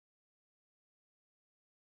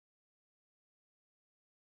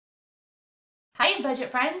Hi budget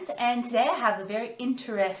friends, and today I have a very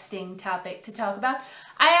interesting topic to talk about.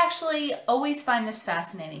 I actually always find this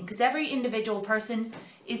fascinating because every individual person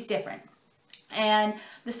is different. And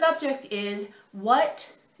the subject is,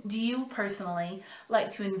 what do you personally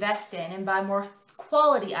like to invest in and buy more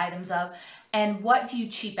quality items of, and what do you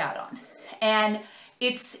cheap out on? And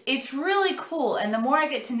it's really cool, and the more I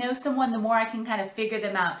get to know someone, the more I can kind of figure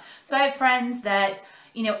them out. So I have friends that,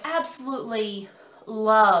 absolutely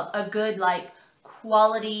love a good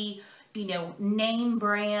quality, name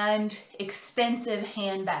brand, expensive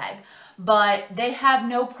handbag, but they have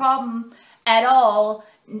no problem at all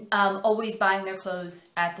always buying their clothes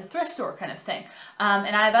at the thrift store kind of thing.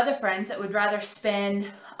 And I have other friends that would rather spend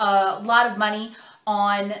a lot of money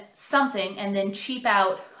on something and then cheap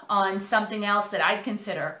out on something else that I'd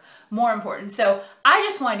consider more important. So I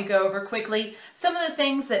just wanted to go over quickly some of the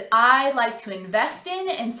things that I like to invest in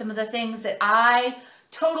and some of the things that I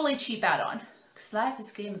totally cheap out on. Because life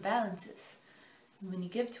is a game of balances. And when you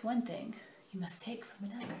give to one thing, you must take from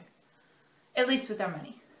another. At least with our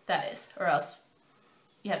money, that is. Or else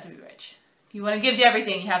you have to be rich. If you want to give to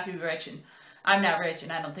everything, you have to be rich. And I'm not rich,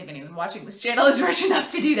 and I don't think anyone watching this channel is rich enough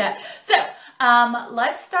to do that. So,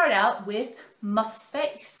 let's start out with my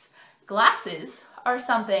face. Glasses are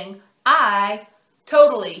something I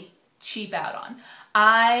totally cheap out on.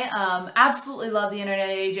 I absolutely love the internet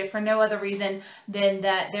age, if for no other reason than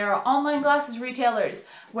that there are online glasses retailers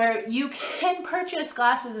where you can purchase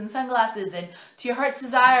glasses and sunglasses and to your heart's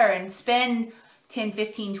desire and spend $10,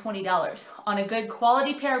 $15, $20 on a good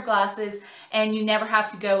quality pair of glasses, and you never have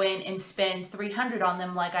to go in and spend $300 on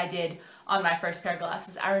them like I did on my first pair of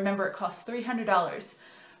glasses. I remember it cost $300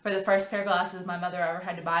 for the first pair of glasses my mother ever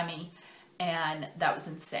had to buy me, and that was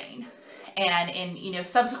insane. And in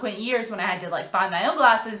subsequent years when I had to buy my own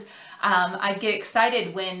glasses, I'd get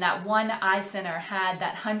excited when that one eye center had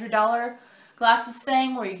that $100 glasses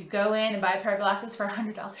thing where you could go in and buy a pair of glasses for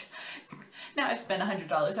 $100. Now I've spent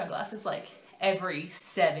 $100 on glasses every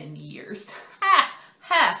 7 years. Ha!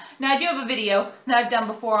 Ha! Now I do have a video that I've done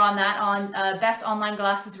before on that, on best online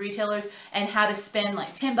glasses retailers and how to spend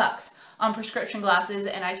 $10 on prescription glasses,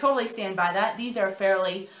 and I totally stand by that. These are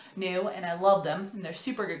fairly new and I love them, and they're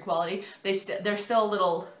super good quality. They're still a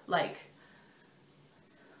little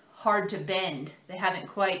hard to bend. They haven't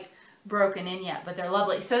quite broken in yet, but they're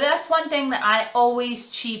lovely. So that's one thing that I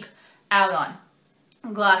always cheap out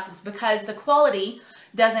on, glasses, because the quality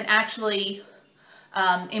doesn't actually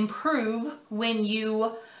improve when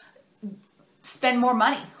you spend more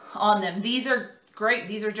money on them. These are great.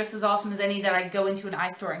 These are just as awesome as any that I go into an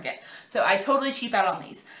eye store and get. So I totally cheap out on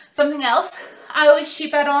these. Something else I always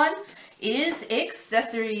cheap out on is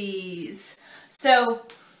accessories. So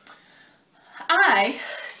I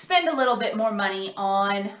spend a little bit more money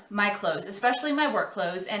on my clothes, especially my work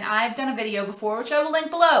clothes, and I've done a video before, which I will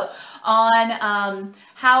link below, on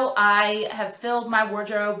how I have filled my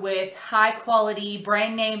wardrobe with high quality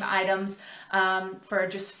brand name items for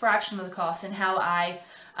just a fraction of the cost, and how I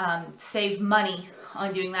save money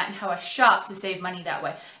on doing that, and how I shop to save money that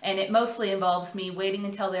way. And it mostly involves me waiting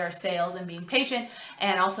until there are sales and being patient,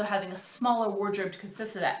 and also having a smaller wardrobe to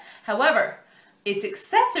consist of that. However, it's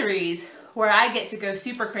accessories where I get to go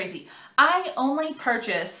super crazy. I only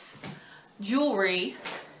purchase jewelry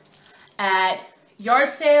at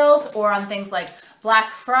yard sales or on things like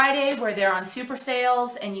Black Friday where they're on super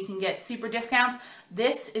sales and you can get super discounts.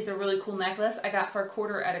 This is a really cool necklace I got for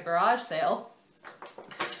 $1 at a garage sale.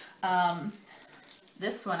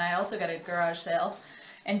 This one I also got at a garage sale,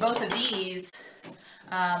 and both of these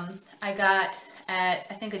I got at,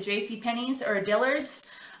 I think, a JCPenney's or a Dillard's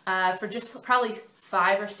for just probably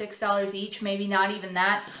 $5 or $6 each, maybe not even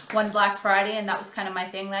that, one Black Friday, and that was kind of my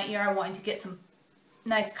thing that year. I wanted to get some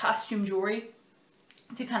nice costume jewelry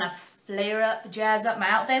to kind of flare up, jazz up my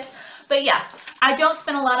outfits. But yeah, I don't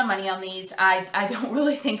spend a lot of money on these. I don't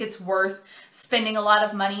really think it's worth spending a lot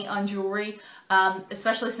of money on jewelry,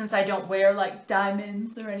 especially since I don't wear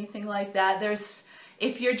diamonds or anything like that.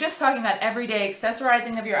 If you're just talking about everyday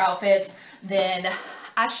accessorizing of your outfits, then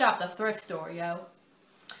I shop the thrift store, yo.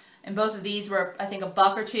 And both of these were, I think,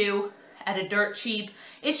 $1 or $2 at a dirt cheap.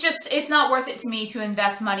 It's not worth it to me to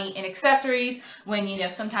invest money in accessories when,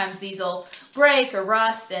 sometimes these will break or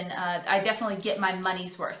rust, and I definitely get my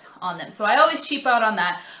money's worth on them. So I always cheap out on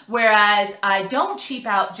that, whereas I don't cheap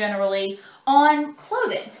out generally on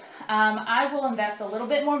clothing. I will invest a little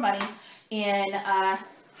bit more money in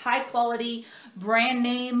high quality brand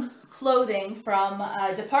name clothing from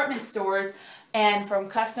department stores and from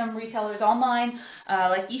custom retailers online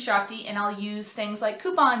like eShopee, and I'll use things like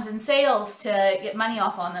coupons and sales to get money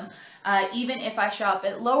off on them. Even if I shop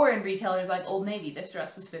at lower end retailers like Old Navy, this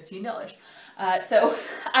dress was $15. So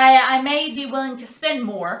I may be willing to spend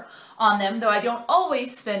more on them, though I don't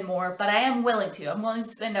always spend more, but I am willing to. I'm willing to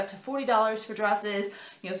spend up to $40 for dresses,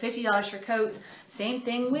 $50 for coats. Same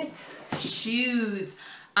thing with shoes.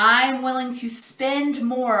 I'm willing to spend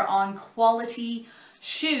more on quality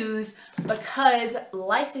shoes because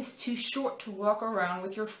life is too short to walk around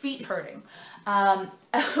with your feet hurting.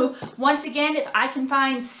 Once again, if I can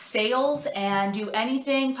find sales and do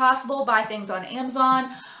anything possible, buy things on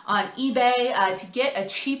Amazon, on eBay, to get a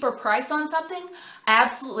cheaper price on something, I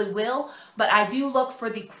absolutely will. But I do look for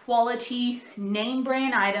the quality name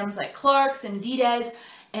brand items like Clark's and Adidas,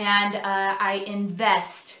 and I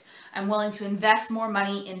invest. I'm willing to invest more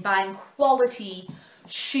money in buying quality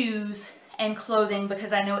shoes and clothing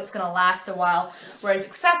because I know it's going to last a while. Whereas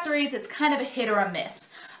accessories, it's kind of a hit or a miss.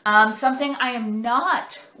 Something I am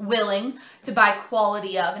not willing to buy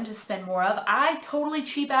quality of and to spend more of, I totally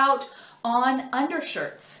cheap out on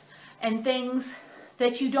undershirts and things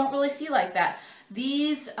that you don't really see like that.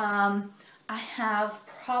 These, I have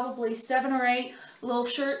probably 7 or 8 little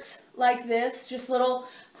shirts like this, just little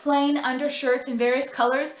plain undershirts in various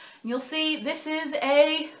colors. And you'll see this is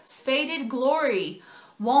a Faded Glory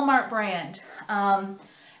Walmart brand.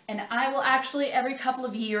 And I will actually, every couple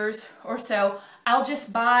of years or so, I'll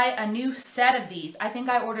just buy a new set of these. I think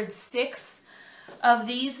I ordered 6 of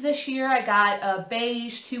these this year. I got a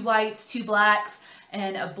beige, 2 whites, 2 blacks,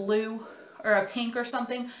 and a blue or a pink or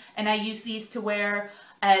something. And I use these to wear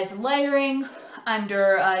as layering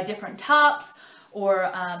under different tops,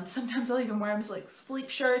 or sometimes I'll even wear them as like sleep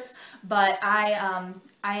shirts. But I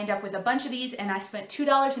end up with a bunch of these, and I spent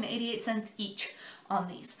 $2.88 each on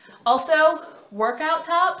these. Also, workout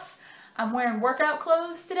tops. I'm wearing workout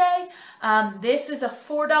clothes today. This is a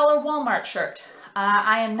 $4 Walmart shirt.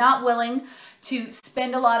 I am not willing to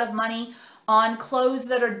spend a lot of money on clothes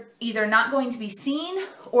that are either not going to be seen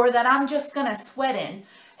or that I'm just gonna sweat in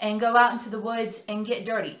and go out into the woods and get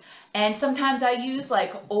dirty. And sometimes I use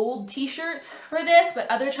like old t-shirts for this, but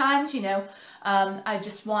other times, I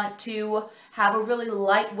just want to have a really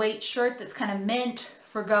lightweight shirt that's kind of meant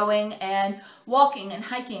for going and walking and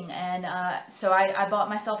hiking. And so I bought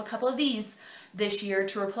myself a couple of these this year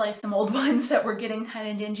to replace some old ones that were getting kind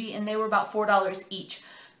of dingy, and they were about $4 each.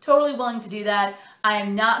 Totally willing to do that. I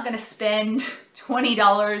am not going to spend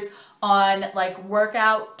 $20 on like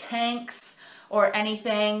workout tanks or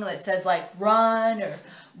anything that says like run or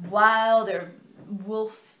wild or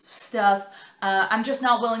wolf stuff. I'm just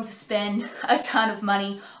not willing to spend a ton of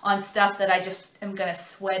money on stuff that I just am gonna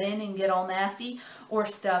sweat in and get all nasty, or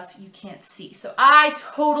stuff you can't see. So I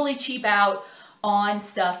totally cheap out on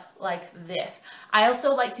stuff like this. I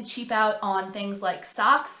also like to cheap out on things like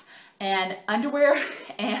socks and underwear,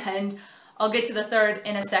 and I'll get to the third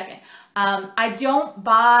in a second. I don't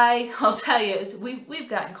buy, I'll tell you, we've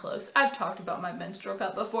gotten close. I've talked about my menstrual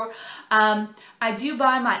cup before. I do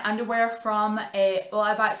buy my underwear from I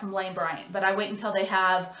buy it from Lane Bryant, but I wait until they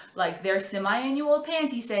have like their semi-annual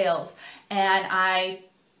panty sales. And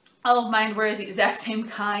all of my underwear is the exact same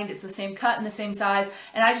kind. It's the same cut and the same size.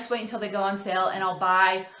 And I just wait until they go on sale, and I'll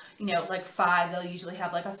buy, like 5. They'll usually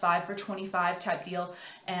have like a 5 for $25 type deal.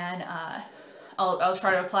 And, I'll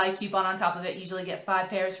try to apply a coupon on top of it. Usually get 5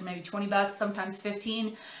 pairs for maybe 20 bucks, sometimes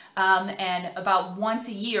 15. And about once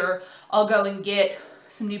a year, I'll go and get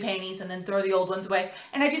some new panties and then throw the old ones away.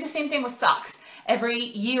 And I do the same thing with socks. Every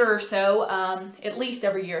year or so, at least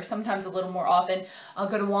every year, sometimes a little more often, I'll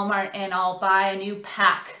go to Walmart and I'll buy a new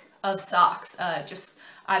pack of socks.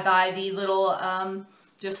 I buy the little,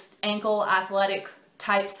 just ankle athletic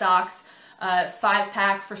type socks.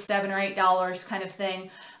 5-pack for $7 or $8 kind of thing.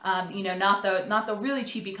 Not the really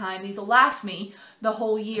cheapy kind. These will last me the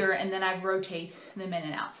whole year, and then I rotate them in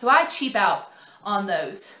and out. So I cheap out on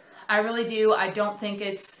those. I really do. I don't think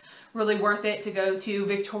it's really worth it to go to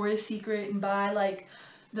Victoria's Secret and buy like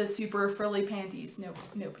the super frilly panties. No,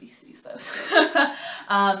 nobody sees those.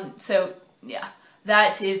 So yeah,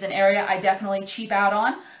 that is an area I definitely cheap out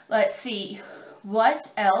on. Let's see, what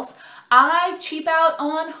else? I cheap out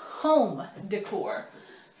on home decor.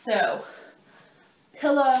 So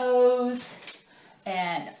pillows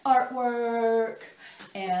and artwork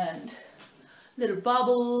and little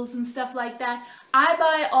baubles and stuff like that. I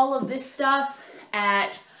buy all of this stuff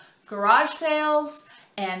at garage sales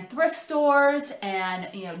and thrift stores and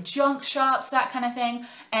junk shops, that kind of thing.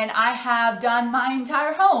 And I have done my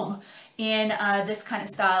entire home in this kind of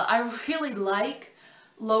style. I really like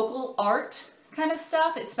local art kind of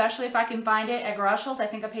stuff, especially if I can find it at garage sales. I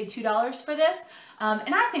think I paid $2 for this,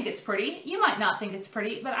 and I think it's pretty. You might not think it's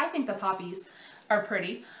pretty, but I think the poppies are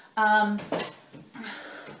pretty.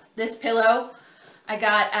 This pillow I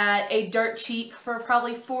got at a dirt cheap for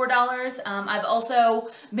probably $4. I've also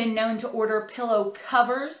been known to order pillow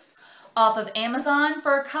covers off of Amazon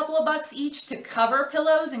for a couple of bucks each to cover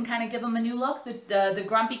pillows and kind of give them a new look. The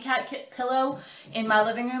Grumpy Cat Kit pillow in my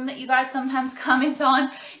living room that you guys sometimes comment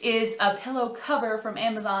on is a pillow cover from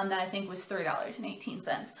Amazon that I think was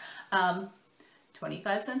 $3.18.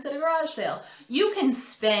 25 cents at a garage sale. You can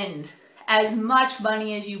spend as much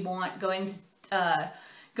money as you want going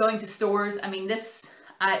to stores. I mean,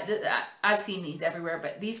 I've seen these everywhere,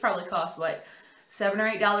 but these probably cost what, $7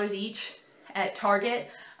 or $8 each at Target.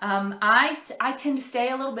 I tend to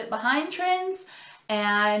stay a little bit behind trends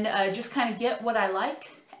and just kind of get what I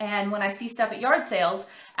like. And when I see stuff at yard sales,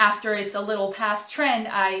 after it's a little past trend,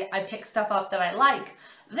 I pick stuff up that I like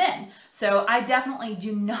then. So I definitely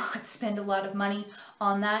do not spend a lot of money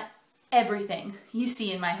on that. Everything you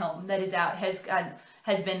see in my home that is out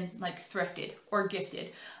has been like thrifted or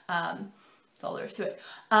gifted. That's all there is to it.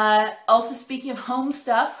 Also, speaking of home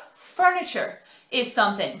stuff, furniture is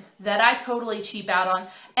something that I totally cheap out on,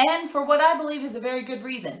 and for what I believe is a very good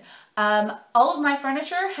reason. All of my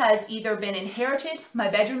furniture has either been inherited. My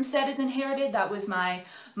bedroom set is inherited. That was my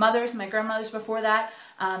mother's, my grandmother's before that,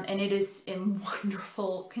 and it is in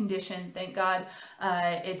wonderful condition, thank God.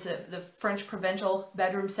 It's the French Provincial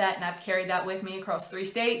bedroom set, and I've carried that with me across 3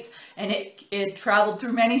 states, and it traveled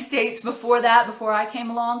through many states before that, before I came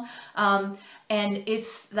along, and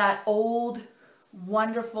it's that old,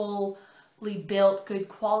 wonderful, built, good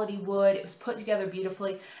quality wood. It was put together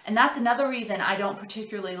beautifully, and that's another reason I don't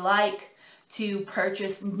particularly like to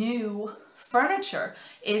purchase new furniture,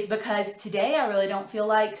 is because today I really don't feel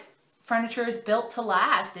like furniture is built to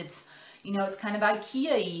last. It's, you know, it's kind of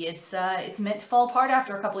IKEA-y. It's meant to fall apart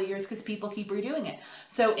after a couple of years because people keep redoing it.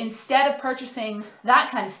 So instead of purchasing that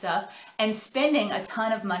kind of stuff and spending a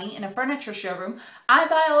ton of money in a furniture showroom, I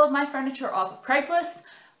buy all of my furniture off of Craigslist,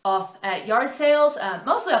 off at yard sales,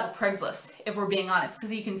 mostly off of Craigslist, if we're being honest,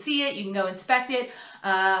 because you can see it, you can go inspect it.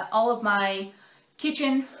 All of my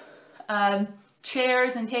kitchen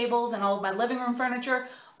chairs and tables and all of my living room furniture,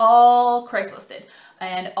 all Craiglisted,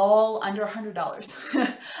 and all under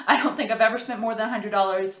 $100. I don't think I've ever spent more than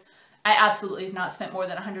 $100. I absolutely have not spent more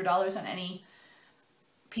than $100 on any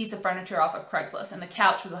piece of furniture off of Craigslist, and the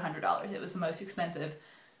couch was $100. It was the most expensive,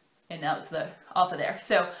 and that was off of there.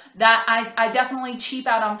 So that I definitely cheap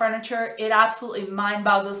out on furniture. It absolutely mind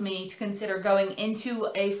boggles me to consider going into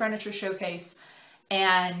a furniture showcase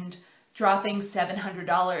and dropping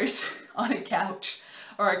 $700 on a couch,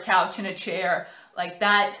 or a couch and a chair like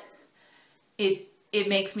that. It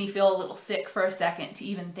makes me feel a little sick for a second to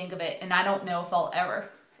even think of it, and I don't know if I'll ever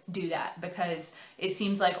do that, because it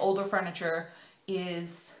seems like older furniture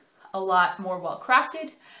is a lot more well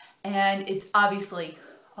crafted, and it's obviously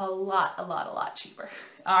a lot cheaper.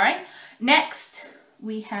 All right, next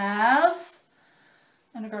we have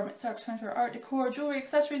undergarment, socks, furniture, art, decor, jewelry,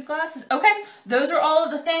 accessories, glasses. Okay, those are all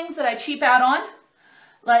of the things that I cheap out on.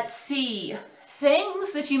 Let's see,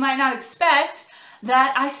 things that you might not expect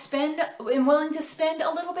that I am willing to spend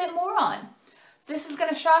a little bit more on. This is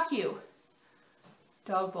gonna shock you.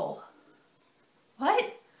 Dog bowl.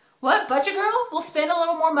 What? What? Butcher girl will spend a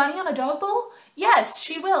little more money on a dog bowl? Yes,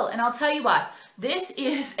 she will, and I'll tell you why. This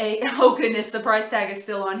is oh goodness, the price tag is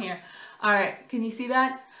still on here. All right, can you see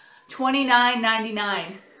that?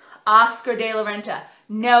 $29.99. Oscar de la Renta.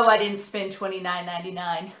 No, I didn't spend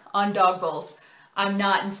 $29.99 on dog bowls. I'm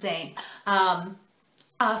not insane.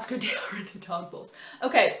 Oscar de la Renta dog bowls.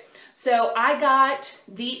 Okay, so I got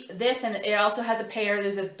this, and it also has a pair.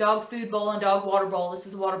 There's a dog food bowl and dog water bowl. This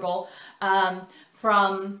is a water bowl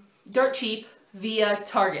from Dirt Cheap via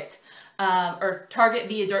Target, or Target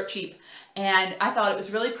via Dirt Cheap. And I thought it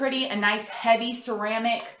was really pretty, a nice heavy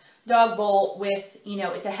ceramic dog bowl with, you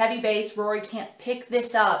know, it's a heavy base. Rory can't pick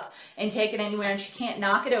this up and take it anywhere, and she can't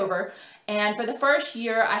knock it over. And for the first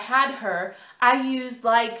year I had her, I used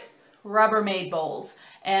like Rubbermaid bowls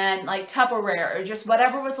and like Tupperware or just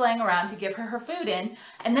whatever was laying around to give her food in.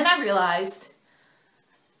 And then I realized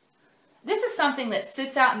this is something that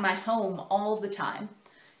sits out in my home all the time.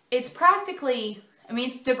 It's practically, I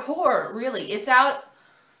mean, it's decor, really. It's out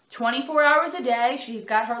 24 hours a day. She's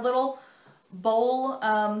got her little bowl,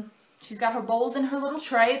 she's got her bowls in her little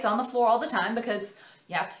tray. It's on the floor all the time because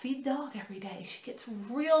you have to feed the dog every day. She gets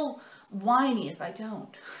real whiny if I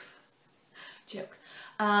don't. Joke.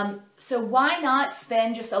 So why not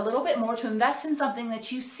spend just a little bit more to invest in something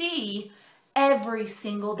that you see every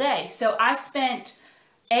single day? So I spent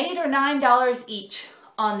 $8 or $9 each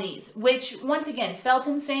on these, which once again felt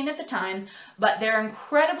insane at the time, but they're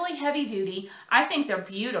incredibly heavy duty. I think they're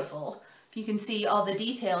beautiful. If you can see all the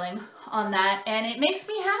detailing on that, and it makes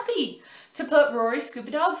me happy to put Rory's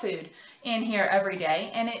Scuba Dog food in here every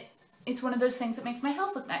day, and it's one of those things that makes my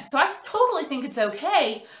house look nice. So I totally think it's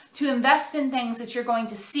okay to invest in things that you're going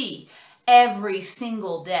to see every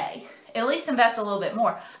single day. At least invest a little bit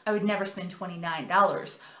more. I would never spend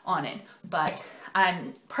 $29 on it, but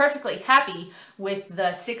I'm perfectly happy with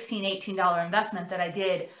the $16, $18 investment that I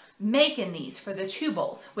did making these for the 2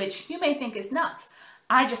 bowls, which you may think is nuts.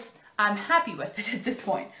 I'm happy with it at this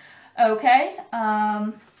point. Okay,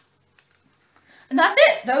 and that's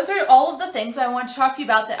it. Those are all of the things I want to talk to you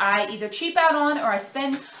about that I either cheap out on or I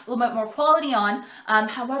spend a little bit more quality on.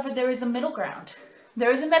 However, there is a middle ground.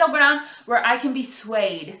 There is a middle ground where I can be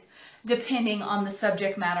swayed depending on the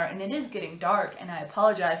subject matter, and it is getting dark, and I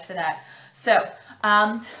apologize for that. So,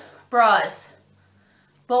 bras,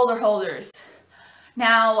 boulder holders.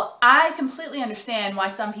 Now, I completely understand why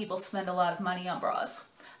some people spend a lot of money on bras.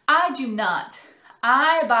 I do not.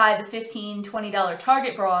 I buy the $15, $20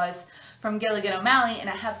 Target bras from Gilligan O'Malley, and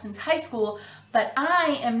I have since high school, but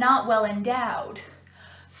I am not well endowed.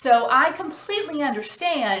 So I completely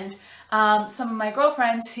understand some of my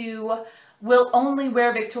girlfriends who will only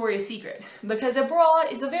wear Victoria's Secret, because a bra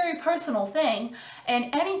is a very personal thing,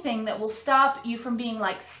 and anything that will stop you from being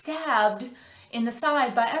like stabbed in the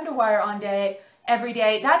side by underwire every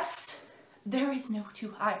day, there is no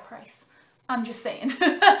too high price. I'm just saying.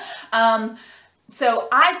 So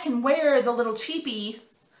I can wear the little cheapy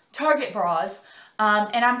Target bras,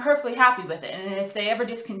 and I'm perfectly happy with it. And if they ever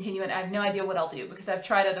discontinue it, I have no idea what I'll do, because I've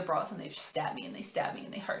tried other bras and they just stab me and they stab me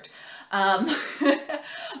and they hurt.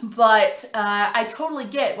 But I totally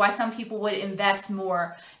get why some people would invest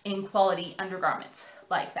more in quality undergarments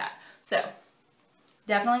like that. So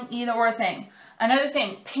definitely either or thing. Another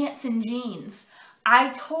thing, pants and jeans. I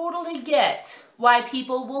totally get why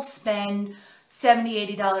people will spend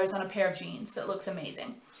 $70, $80 on a pair of jeans that looks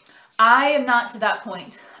amazing. I am not to that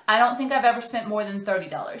point. I don't think I've ever spent more than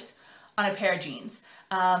 $30 on a pair of jeans.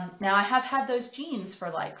 Now I have had those jeans for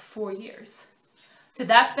like 4 years. So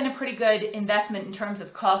that's been a pretty good investment in terms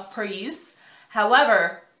of cost per use.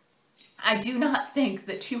 However, I do not think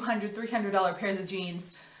that $200, $300 pairs of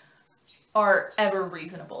jeans are ever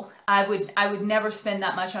reasonable. I would never spend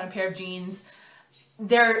that much on a pair of jeans.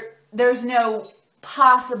 There's no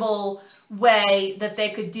possible way that they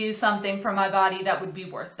could do something for my body that would be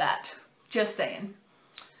worth that. Just saying.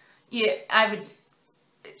 Yeah,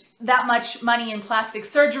 that much money in plastic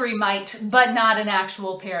surgery might, but not an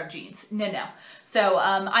actual pair of jeans. No. So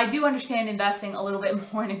I do understand investing a little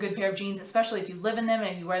bit more in a good pair of jeans, especially if you live in them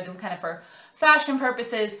and you wear them kind of for fashion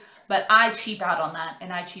purposes, but I cheap out on that,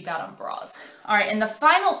 and I cheap out on bras. All right, and the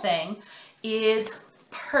final thing is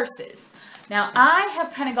purses. Now, I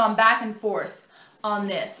have kind of gone back and forth on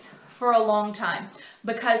this for a long time,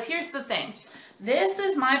 because here's the thing. This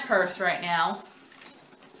is my purse right now.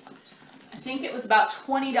 I think it was about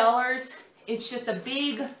 $20. It's just a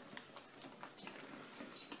big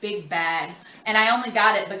bag, and I only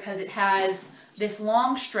got it because it has this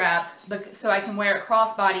long strap so I can wear it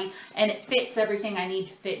crossbody, and it fits everything I need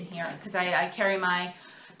to fit in here, because I carry my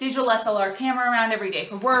digital SLR camera around every day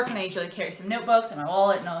for work, and I usually carry some notebooks and my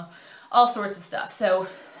wallet and all sorts of stuff. So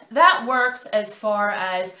that works as far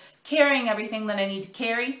as carrying everything that I need to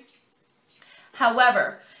carry.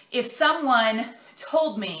 However, if someone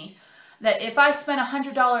told me that if I spent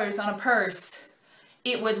 $100 on a purse,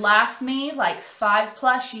 it would last me like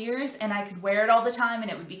 5+ years, and I could wear it all the time, and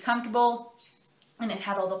it would be comfortable, and it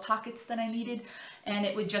had all the pockets that I needed, and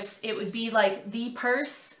it would be like the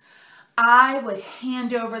purse, I would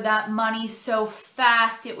hand over that money so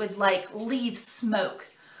fast it would like leave smoke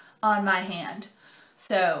on my hand.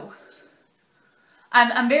 So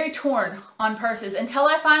I'm very torn on purses. Until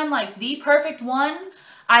I find like the perfect one,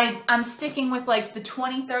 I'm sticking with like the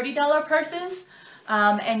 $20, $30 purses,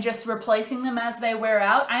 and just replacing them as they wear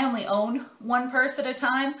out. I only own one purse at a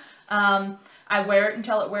time. I wear it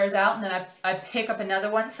until it wears out, and then I pick up another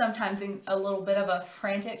one, sometimes in a little bit of a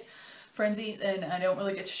frantic frenzy, and I don't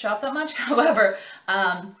really get to shop that much. However,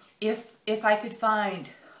 if I could find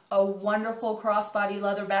a wonderful crossbody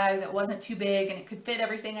leather bag that wasn't too big and it could fit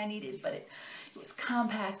everything I needed, but it was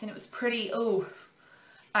compact and it was pretty,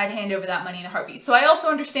 I'd hand over that money in a heartbeat. So I also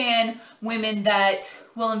understand women that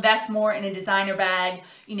will invest more in a designer bag,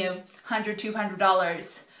 you know, $100,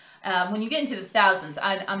 $200. When you get into the thousands,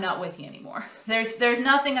 I'm not with you anymore. There's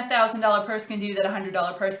nothing a $1,000 purse can do that a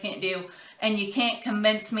 $100 purse can't do, and you can't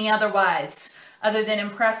convince me otherwise. other than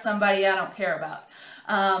impress somebody I don't care about.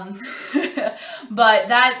 But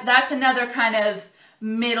that's another kind of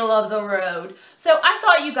middle of the road. So I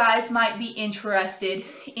thought you guys might be interested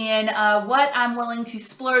in what I'm willing to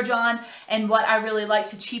splurge on and what I really like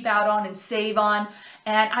to cheap out on and save on.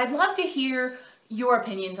 And I'd love to hear your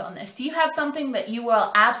opinions on this. Do you have something that you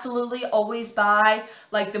will absolutely always buy,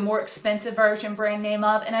 like the more expensive version brand name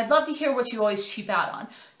of? And I'd love to hear what you always cheap out on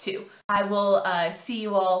too. I will see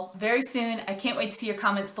you all very soon. I can't wait to see your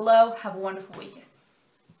comments below. Have a wonderful weekend.